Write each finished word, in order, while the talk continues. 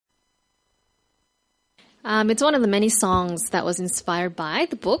It's one of the many songs that was inspired by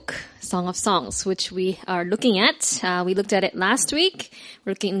the book, Song of Songs, which we are looking at. We looked at it last week.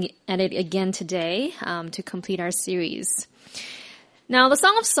 We're looking at it again today to complete our series. Now, the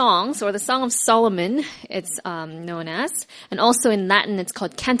Song of Songs, or the Song of Solomon, it's known as, and also in Latin it's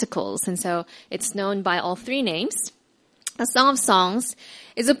called Canticles, and so it's known by all three names. The Song of Songs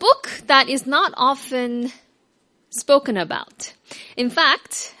is a book that is not often spoken about. In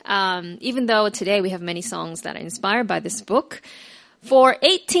fact, even though today we have many songs that are inspired by this book, for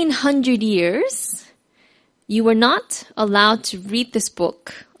 1800 years, you were not allowed to read this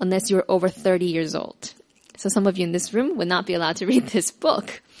book unless you were over 30 years old. So some of you in this room would not be allowed to read this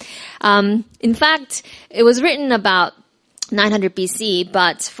book. In fact, it was written about 900 BC,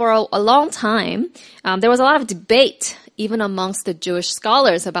 but for a long time, there was a lot of debate even amongst the Jewish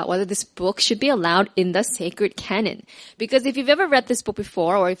scholars about whether this book should be allowed in the sacred canon. Because if you've ever read this book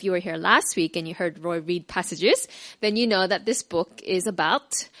before, or if you were here last week and you heard Roy read passages, then you know that this book is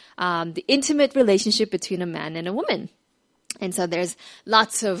about the intimate relationship between a man and a woman. And so there's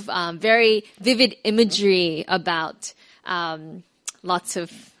lots of very vivid imagery about lots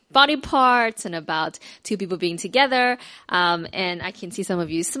of body parts and about two people being together. And I can see some of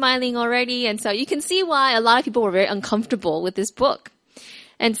you smiling already. And so you can see why a lot of people were very uncomfortable with this book.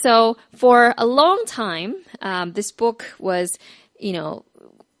 And so for a long time, this book was,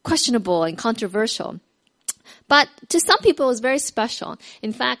 questionable and controversial. But to some people, it was very special.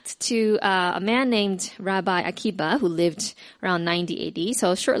 In fact, to a man named Rabbi Akiba, who lived around 90 AD,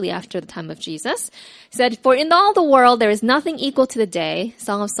 so shortly after the time of Jesus, said, "For in all the world there is nothing equal to the day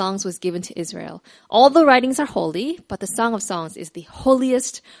Song of Songs was given to Israel. All the writings are holy, but the Song of Songs is the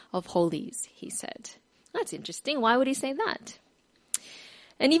holiest of holies," he said. That's interesting. Why would he say that?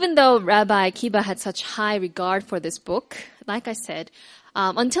 And even though Rabbi Akiba had such high regard for this book, like I said,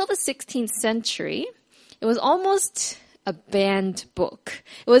 until the 16th century, it was almost a banned book.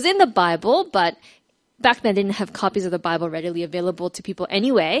 It was in the Bible, but back then they didn't have copies of the Bible readily available to people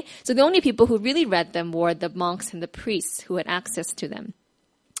anyway. So the only people who really read them were the monks and the priests who had access to them.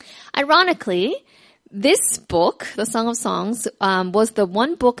 Ironically, this book, the Song of Songs, was the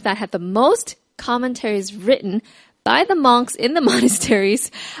one book that had the most commentaries written by the monks in the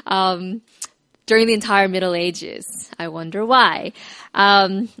monasteries during the entire Middle Ages. I wonder why.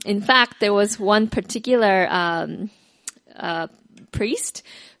 In fact, there was one particular priest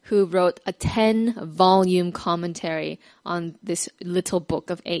who wrote a 10-volume commentary on this little book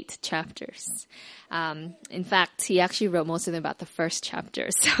of 8 chapters. In fact, he actually wrote most of them about the first chapter.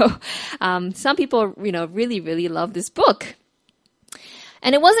 So some people, really, really love this book.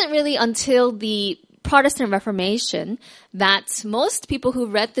 And it wasn't really until the Protestant Reformation that most people who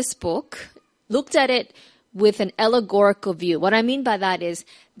read this book looked at it with an allegorical view. What I mean by that is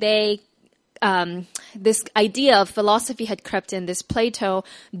this idea of philosophy had crept in, this Plato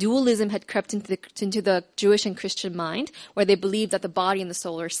dualism had crept into the Jewish and Christian mind, where they believed that the body and the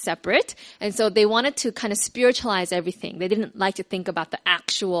soul are separate. And so they wanted to kind of spiritualize everything. They didn't like to think about the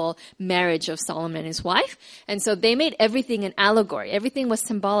actual marriage of Solomon and his wife. And so they made everything an allegory. Everything was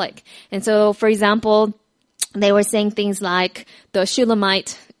symbolic. And so, for example, they were saying things like the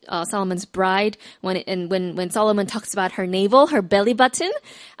Shulamite, Solomon's bride, when Solomon talks about her navel, her belly button,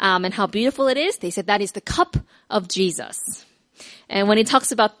 and how beautiful it is, they said that is the cup of Jesus. And when he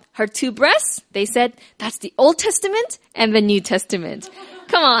talks about her 2 breasts, they said that's the Old Testament and the New Testament.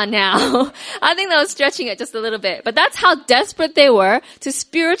 Come on now. I think that was stretching it just a little bit. But that's how desperate they were to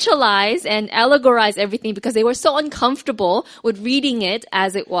spiritualize and allegorize everything, because they were so uncomfortable with reading it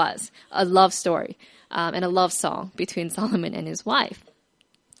as it was, a love story and a love song between Solomon and his wife.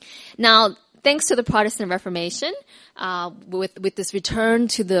 Now, thanks to the Protestant Reformation, with this return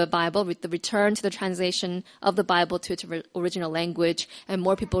to the Bible, with the return to the translation of the Bible to its original language, and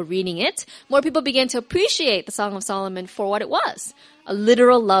more people reading it, more people began to appreciate the Song of Solomon for what it was, a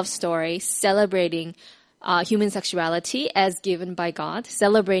literal love story celebrating human sexuality as given by God,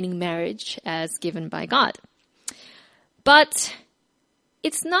 celebrating marriage as given by God. But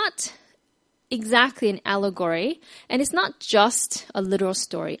it's not exactly an allegory, and it's not just a literal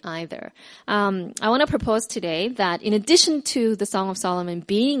story either. I want to propose today that in addition to the Song of Solomon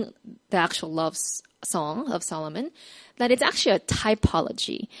being the actual love song of Solomon, that it's actually a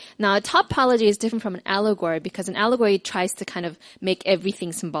typology. Now, a typology is different from an allegory because an allegory tries to kind of make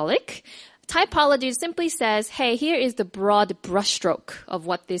everything symbolic. Typology simply says, hey, here is the broad brushstroke of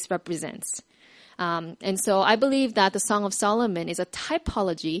what this represents. And so I believe that the Song of Solomon is a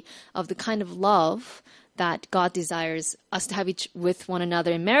typology of the kind of love that God desires us to have each with one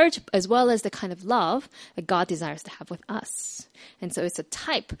another in marriage, as well as the kind of love that God desires to have with us. And so it's a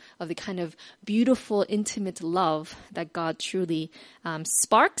type of the kind of beautiful, intimate love that God truly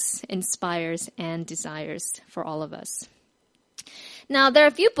sparks, inspires, and desires for all of us. Now, there are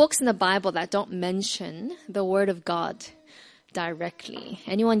a few books in the Bible that don't mention the Word of God directly.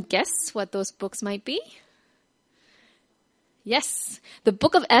 Anyone guess what those books might be? Yes, the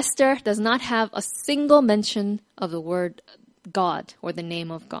book of Esther does not have a single mention of the word God or the name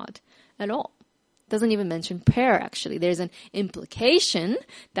of God at all. It doesn't even mention prayer, actually. There's an implication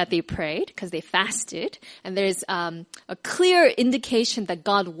that they prayed because they fasted, and there's a clear indication that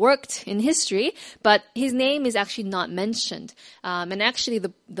God worked in history, but his name is actually not mentioned. And actually,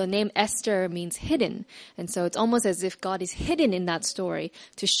 the name Esther means hidden, and so it's almost as if God is hidden in that story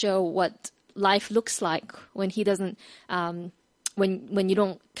to show what life looks like when he doesn't, when you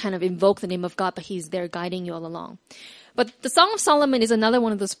don't kind of invoke the name of God, but he's there guiding you all along. But the Song of Solomon is another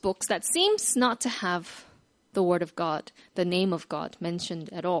one of those books that seems not to have the word of God, the name of God mentioned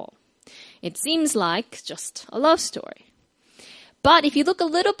at all. It seems like just a love story. But if you look a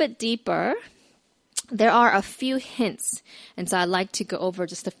little bit deeper, there are a few hints. And so I'd like to go over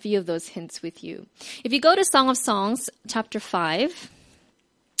just a few of those hints with you. If you go to Song of Songs, chapter 5,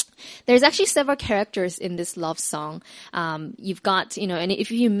 there's actually several characters in this love song. You've got, and if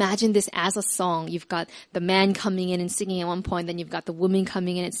you imagine this as a song, you've got the man coming in and singing at one point, then you've got the woman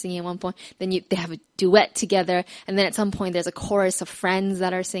coming in and singing at one point, then they have a duet together, and then at some point there's a chorus of friends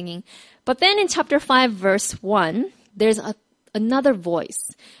that are singing. But then in chapter 5, verse 1, there's another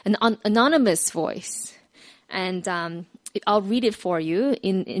voice, an anonymous voice. And I'll read it for you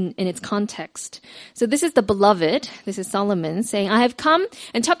in its context. So this is the beloved. This is Solomon saying, I have come.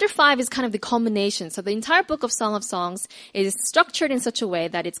 And chapter 5 is kind of the culmination. So the entire book of Song of Songs is structured in such a way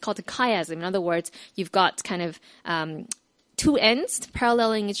that it's called a chiasm. In other words, you've got kind of two ends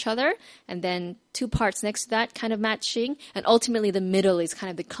paralleling each other, and then two parts next to that kind of matching. And ultimately the middle is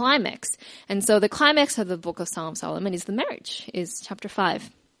kind of the climax. And so the climax of the book of Song of Solomon is the marriage, is chapter 5.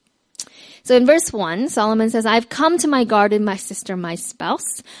 So in verse 1, Solomon says, I have come to my garden, my sister, my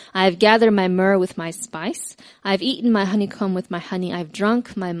spouse. I have gathered my myrrh with my spice. I have eaten my honeycomb with my honey. I have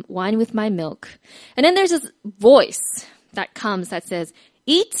drunk my wine with my milk. And then there's this voice that comes that says,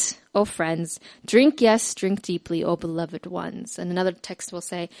 eat, O friends. Drink, yes, drink deeply, O beloved ones. And another text will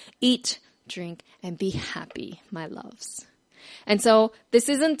say, eat, drink, and be happy, my loves. And so this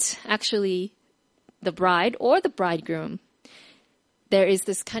isn't actually the bride or the bridegroom. There is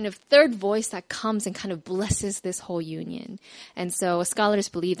this kind of third voice that comes and kind of blesses this whole union. And so scholars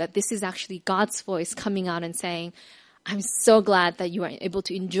believe that this is actually God's voice coming out and saying, I'm so glad that you are able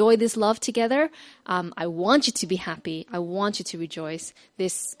to enjoy this love together. I want you to be happy. I want you to rejoice.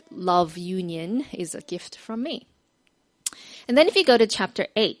 This love union is a gift from me. And then if you go to chapter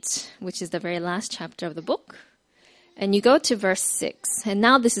 8, which is the very last chapter of the book, and you go to verse 6, and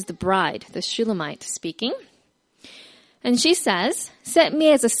now this is the bride, the Shulamite speaking. And she says, set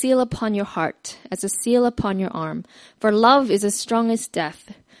me as a seal upon your heart, as a seal upon your arm. For love is as strong as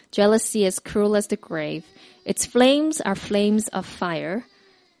death, jealousy as cruel as the grave. Its flames are flames of fire,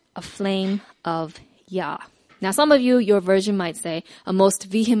 a flame of Yah. Now, some of you, your version might say, a most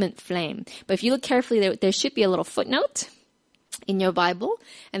vehement flame. But if you look carefully, there should be a little footnote in your Bible.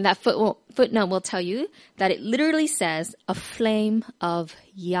 And that footnote will tell you that it literally says, a flame of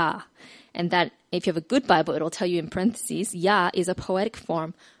Yah. And that if you have a good Bible, it'll tell you in parentheses, Yah is a poetic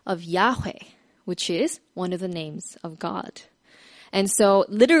form of Yahweh, which is one of the names of God. And so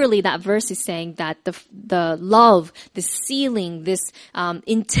literally that verse is saying that the love, the sealing, this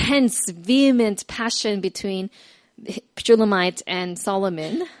intense, vehement passion between Shulamite and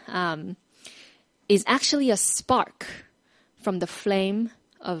Solomon is actually a spark from the flame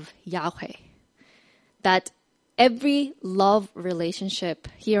of Yahweh. That every love relationship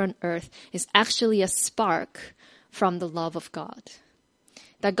here on earth is actually a spark from the love of God.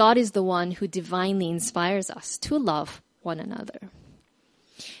 That God is the one who divinely inspires us to love one another.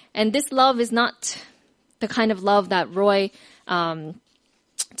 And this love is not the kind of love that Roy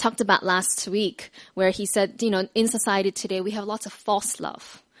talked about last week, where he said, in society today, we have lots of false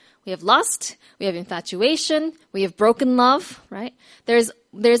love. We have lust, we have infatuation, we have broken love, right? There's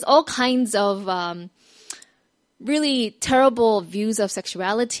all kinds of really terrible views of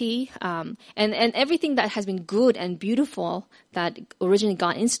sexuality, and everything that has been good and beautiful that originally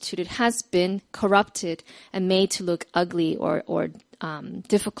God instituted has been corrupted and made to look ugly or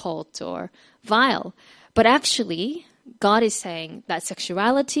difficult or vile. But actually, God is saying that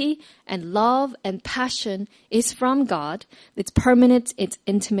sexuality and love and passion is from God. It's permanent, it's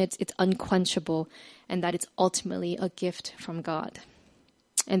intimate, it's unquenchable, and that it's ultimately a gift from God.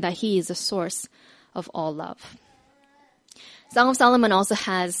 And that He is the source of all love. Song of Solomon also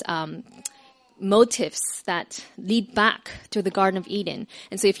has motifs that lead back to the Garden of Eden.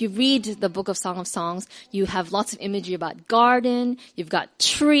 And so if you read the book of Song of Songs, you have lots of imagery about garden, you've got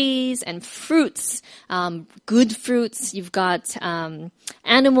trees and fruits, good fruits, you've got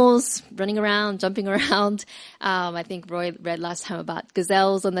animals running around, jumping around. I think Roy read last time about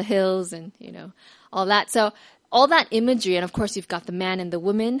gazelles on the hills and, all that. So all that imagery, and of course you've got the man and the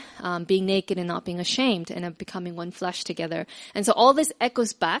woman being naked and not being ashamed and becoming one flesh together. And so all this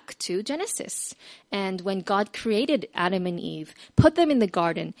echoes back to Genesis. And when God created Adam and Eve, put them in the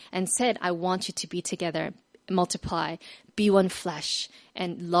garden and said, I want you to be together, multiply, be one flesh,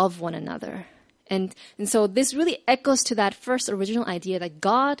 and love one another. And so this really echoes to that first original idea that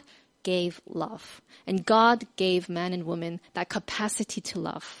God gave love. And God gave man and woman that capacity to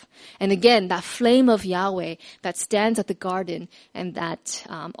love. And again, that flame of Yahweh that stands at the garden and that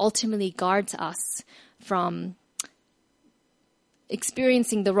ultimately guards us from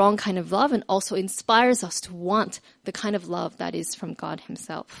experiencing the wrong kind of love and also inspires us to want the kind of love that is from God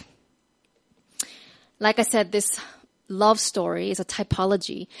Himself. Like I said, this love story is a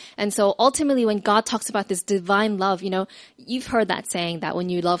typology. And so ultimately when God talks about this divine love, you've heard that saying that when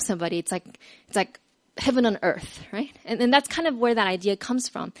you love somebody, it's like heaven on earth, right? And that's kind of where that idea comes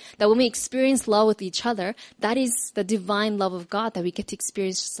from. That when we experience love with each other, that is the divine love of God that we get to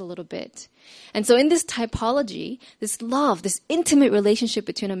experience just a little bit. And so in this typology, this love, this intimate relationship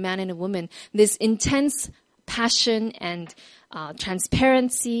between a man and a woman, this intense passion and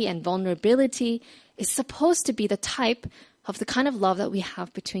transparency and vulnerability is supposed to be the type of the kind of love that we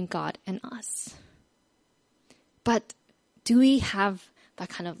have between God and us. But do we have that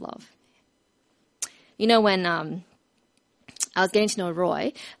kind of love? When I was getting to know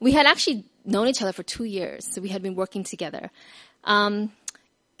Roy, we had actually known each other for 2 years. So we had been working together. And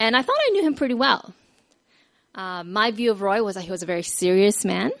I thought I knew him pretty well. My view of Roy was that he was a very serious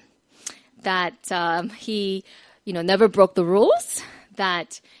man, that he, never broke the rules,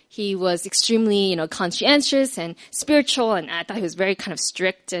 that he was extremely, conscientious and spiritual, and I thought he was very kind of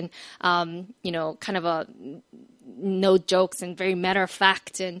strict and, kind of a no jokes and very matter of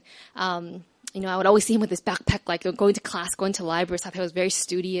fact. And, I would always see him with his backpack, like going to class, going to libraries. I thought he was very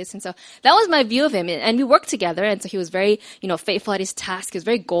studious. And so that was my view of him. And we worked together. And so he was very, faithful at his task. He was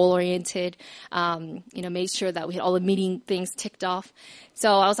very goal oriented, made sure that we had all the meeting things ticked off.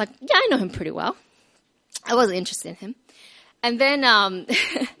 So I was like, yeah, I know him pretty well. I wasn't interested in him. And then,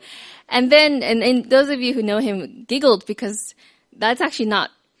 and those of you who know him giggled because that's actually not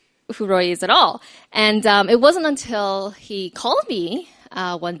who Roy is at all. And, it wasn't until he called me,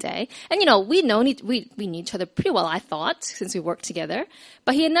 one day. And, we knew each other pretty well, I thought, since we worked together.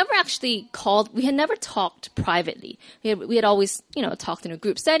 But he had never actually called, we had never talked privately. We had always, talked in a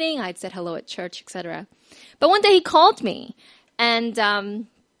group setting. I'd said hello at church, etc. But one day he called me and,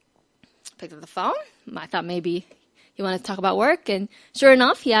 picked up the phone. I thought maybe he wanted to talk about work. And sure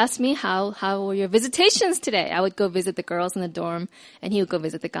enough, he asked me, how were your visitations today? I would go visit the girls in the dorm and he would go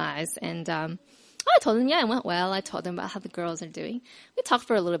visit the guys. And, I told him, yeah, it went well. I told him about how the girls are doing. We talked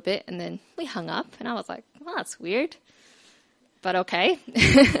for a little bit and then we hung up and I was like, well, that's weird, but okay.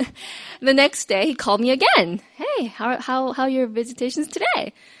 The next day he called me again. Hey, how are your visitations today?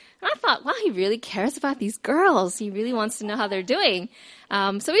 And I thought, wow, he really cares about these girls. He really wants to know how they're doing.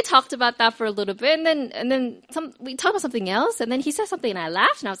 So we talked about that for a little bit and then we talked about something else and then he said something and I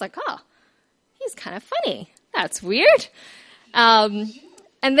laughed and I was like, oh, he's kind of funny. That's weird.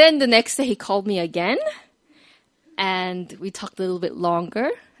 And then the next day he called me again and we talked a little bit longer.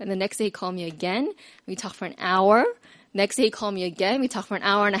 And the next day he called me again. We talked for an hour. Next day he called me again. We talked for an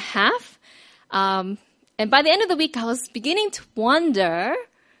hour and a half. And by the end of the week, I was beginning to wonder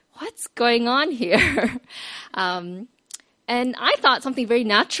what's going on here. And I thought something very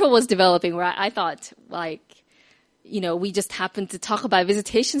natural was developing where I thought we just happened to talk about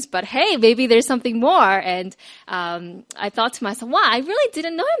visitations, but hey, maybe there's something more. And I thought to myself, wow, I really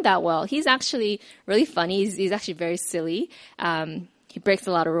didn't know him that well. He's actually really funny. He's actually very silly. He breaks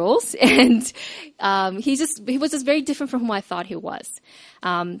a lot of rules, and he was just very different from who I thought he was.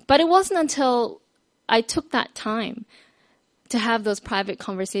 But it wasn't until I took that time to have those private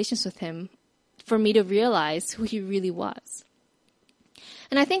conversations with him for me to realize who he really was.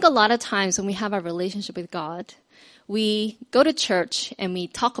 And I think a lot of times when we have our relationship with God, we go to church and we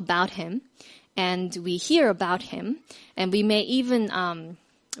talk about him and we hear about him and we may even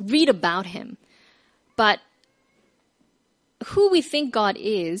read about him. But who we think God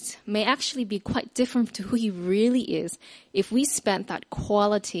is may actually be quite different to who he really is if we spent that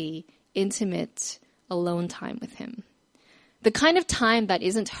quality, intimate, alone time with him. The kind of time that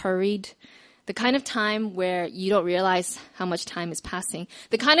isn't hurried, the kind of time where you don't realize how much time is passing,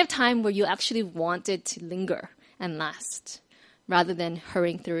 the kind of time where you actually want it to linger and last, rather than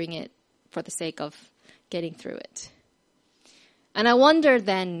hurrying through it for the sake of getting through it. And I wonder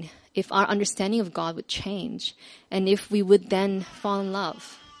then if our understanding of God would change and if we would then fall in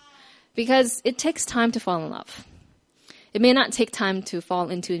love. Because it takes time to fall in love. It may not take time to fall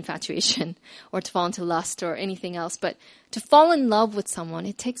into infatuation or to fall into lust or anything else, but to fall in love with someone,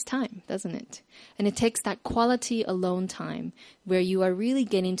 it takes time, doesn't it? And it takes that quality alone time where you are really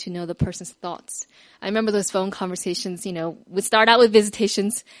getting to know the person's thoughts. I remember those phone conversations, we'd start out with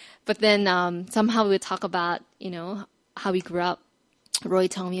visitations, but then somehow we would talk about, how we grew up. Roy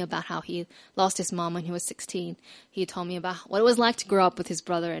told me about how he lost his mom when he was 16. He told me about what it was like to grow up with his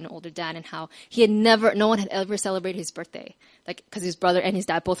brother and older dad and how no one had ever celebrated his birthday. Because his brother and his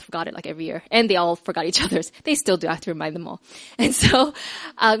dad both forgot it every year. And they all forgot each other's. They still do. I have to remind them all. And so,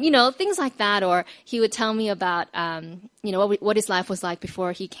 things like that. Or he would tell me about, what his life was like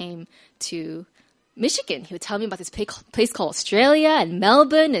before he came to Michigan. He would tell me about this place called Australia and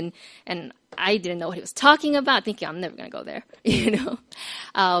Melbourne and I didn't know what he was talking about, thinking I'm never going to go there,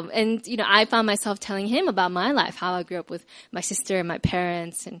 I found myself telling him about my life, how I grew up with my sister and my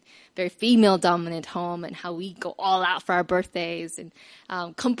parents and very female-dominant home and how we go all out for our birthdays and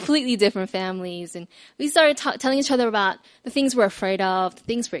completely different families. And we started telling each other about the things we're afraid of, the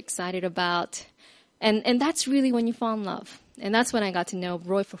things we're excited about. And that's really when you fall in love. And that's when I got to know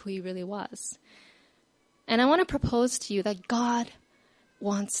Roy for who he really was. And I want to propose to you that God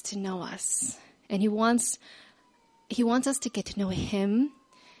wants to know us. And he wants us to get to know him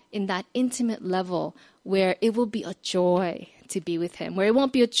in that intimate level where it will be a joy to be with him, where it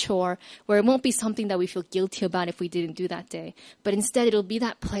won't be a chore, where it won't be something that we feel guilty about if we didn't do that day. But instead, it'll be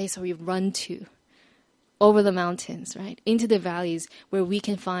that place where we run to, over the mountains, right? Into the valleys where we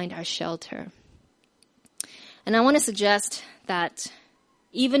can find our shelter. And I want to suggest that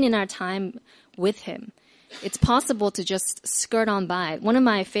even in our time with him, it's possible to just skirt on by. One of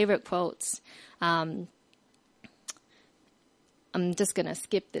my favorite quotes, I'm just going to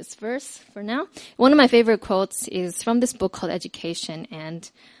skip this verse for now. One of my favorite quotes is from this book called Education, and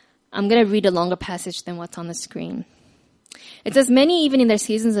I'm going to read a longer passage than what's on the screen. It says, "Many, even in their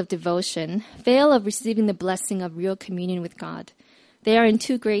seasons of devotion, fail of receiving the blessing of real communion with God. They are in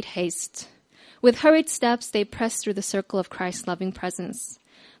too great haste. With hurried steps, they press through the circle of Christ's loving presence,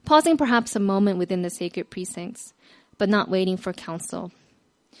 pausing perhaps a moment within the sacred precincts, but not waiting for counsel.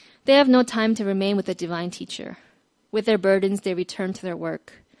 They have no time to remain with the divine teacher. With their burdens, they return to their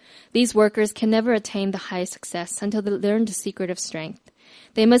work. These workers can never attain the highest success until they learn the secret of strength.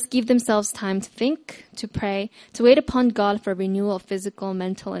 They must give themselves time to think, to pray, to wait upon God for renewal of physical,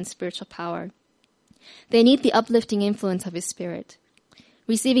 mental, and spiritual power. They need the uplifting influence of His Spirit.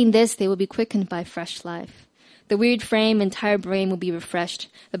 Receiving this, they will be quickened by fresh life. The wearied frame and tired brain will be refreshed.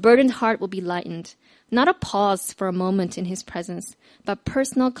 The burdened heart will be lightened. Not a pause for a moment in His presence, but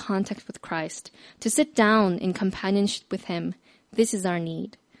personal contact with Christ. To sit down in companionship with Him, this is our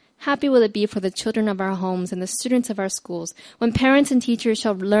need. Happy will it be for the children of our homes and the students of our schools when parents and teachers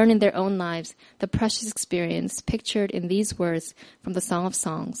shall learn in their own lives the precious experience pictured in these words from the Song of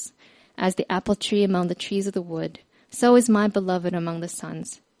Songs. As the apple tree among the trees of the wood, so is my beloved among the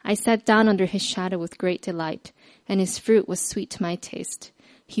sons. I sat down under his shadow with great delight, and his fruit was sweet to my taste.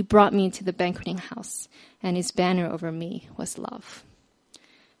 He brought me into the banqueting house, and his banner over me was love."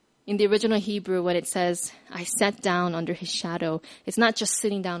 In the original Hebrew, when it says, "I sat down under his shadow," it's not just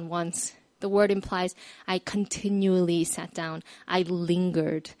sitting down once. The word implies I continually sat down. I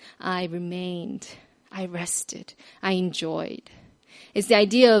lingered. I remained. I rested. I enjoyed. It's the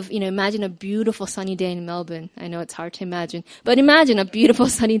idea of, imagine a beautiful sunny day in Melbourne. I know it's hard to imagine, but imagine a beautiful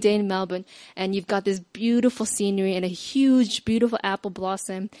sunny day in Melbourne, and you've got this beautiful scenery and a huge, beautiful apple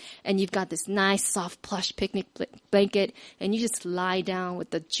blossom, and you've got this nice, soft, plush picnic blanket, and you just lie down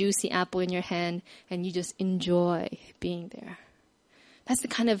with the juicy apple in your hand, and you just enjoy being there. That's the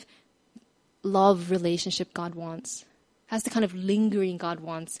kind of love relationship God wants. That's the kind of lingering God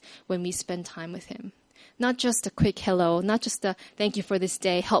wants when we spend time with Him. Not just a quick hello, not just a thank you for this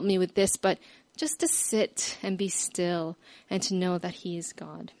day, help me with this, but just to sit and be still and to know that He is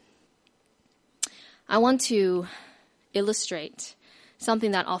God. I want to illustrate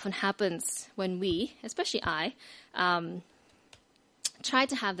something that often happens when we, especially I, try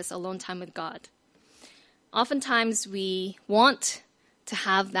to have this alone time with God. Oftentimes we want to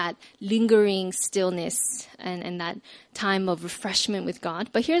have that lingering stillness and that time of refreshment with God.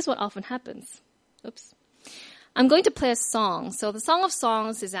 But here's what often happens. Oops. I'm going to play a song. So the Song of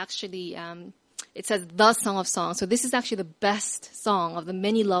Songs is actually, it says the Song of Songs. So this is actually the best song of the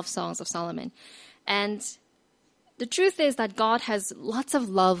many love songs of Solomon. And the truth is that God has lots of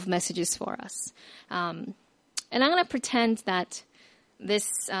love messages for us. And I'm going to pretend that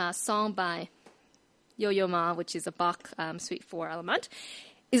this song by Yo-Yo Ma, which is a Bach Suite 4 element,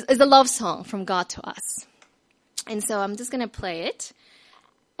 is a love song from God to us. And so I'm just going to play it.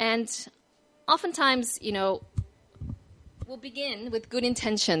 And oftentimes, we'll begin with good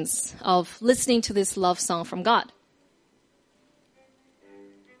intentions of listening to this love song from God.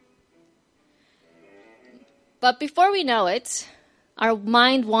 But before we know it, our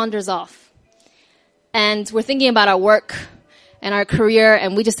mind wanders off. And we're thinking about our work and our career,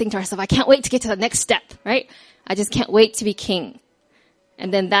 and we just think to ourselves, I can't wait to get to the next step, right? I just can't wait to be king.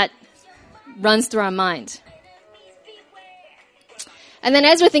 And then that runs through our mind. And then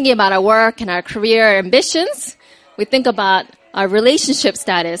as we're thinking about our work and our career ambitions, we think about our relationship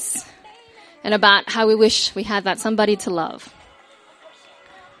status and about how we wish we had that somebody to love.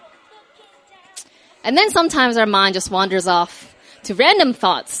 And then sometimes our mind just wanders off to random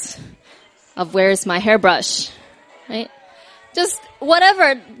thoughts of where's my hairbrush, right? Just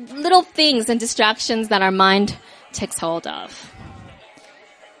whatever little things and distractions that our mind takes hold of.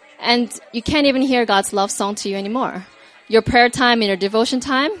 And you can't even hear God's love song to you anymore. Your prayer time and your devotion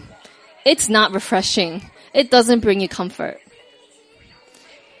time, it's not refreshing. It doesn't bring you comfort.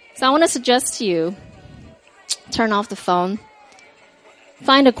 So I want to suggest to you, turn off the phone,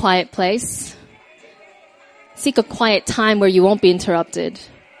 find a quiet place, seek a quiet time where you won't be interrupted.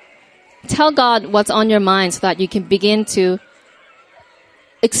 Tell God what's on your mind so that you can begin to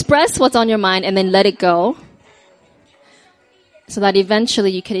express what's on your mind and then let it go so that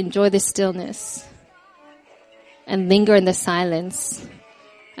eventually you can enjoy the stillness and linger in the silence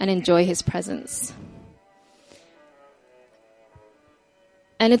and enjoy His presence.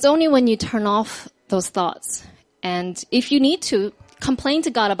 And it's only when you turn off those thoughts, and if you need to, complain to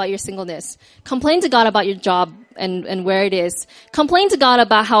God about your singleness, complain to God about your job and where it is, complain to God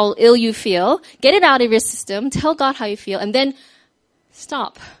about how ill you feel, get it out of your system, tell God how you feel, and then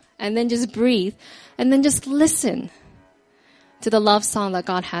stop, and then just breathe, and then just listen to the love song that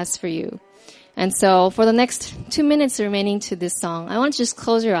God has for you. And so for the next 2 minutes remaining to this song, I want you to just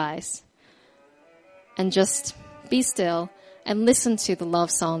close your eyes and just be still and listen to the love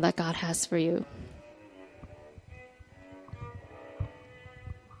song that God has for you.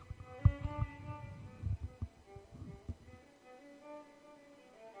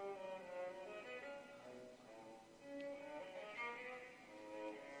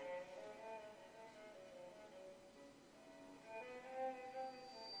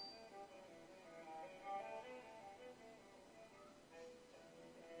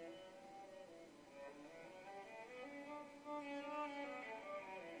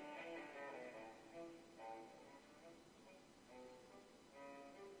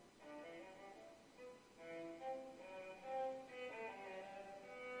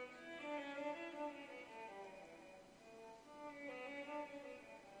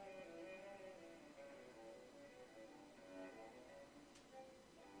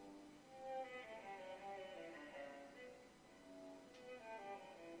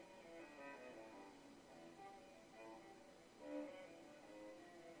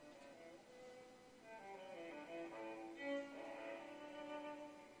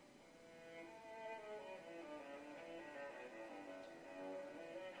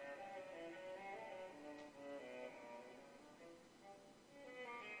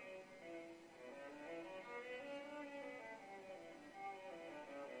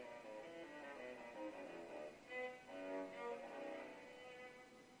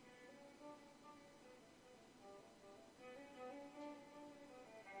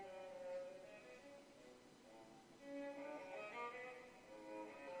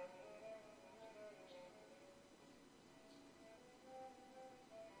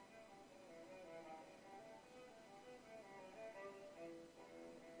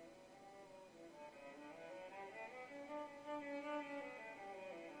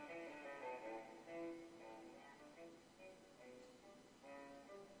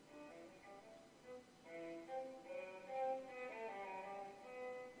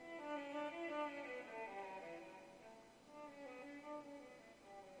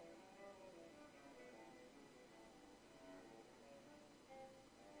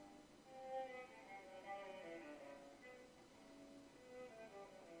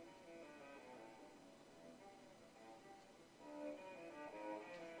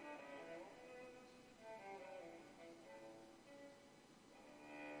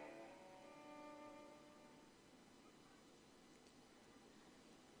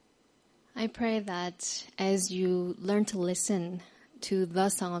 I pray that as you learn to listen to the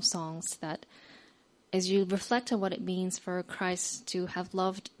Song of Songs, that as you reflect on what it means for Christ to have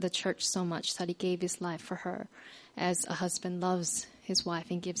loved the church so much that he gave his life for her, as a husband loves his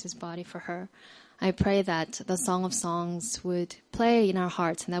wife and gives his body for her, I pray that the Song of Songs would play in our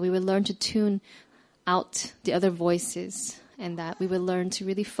hearts and that we would learn to tune out the other voices and that we would learn to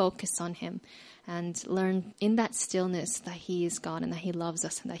really focus on him and learn in that stillness that he is God and that he loves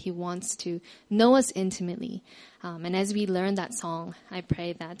us and that he wants to know us intimately. And as we learn that song, I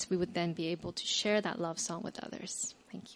pray that we would then be able to share that love song with others.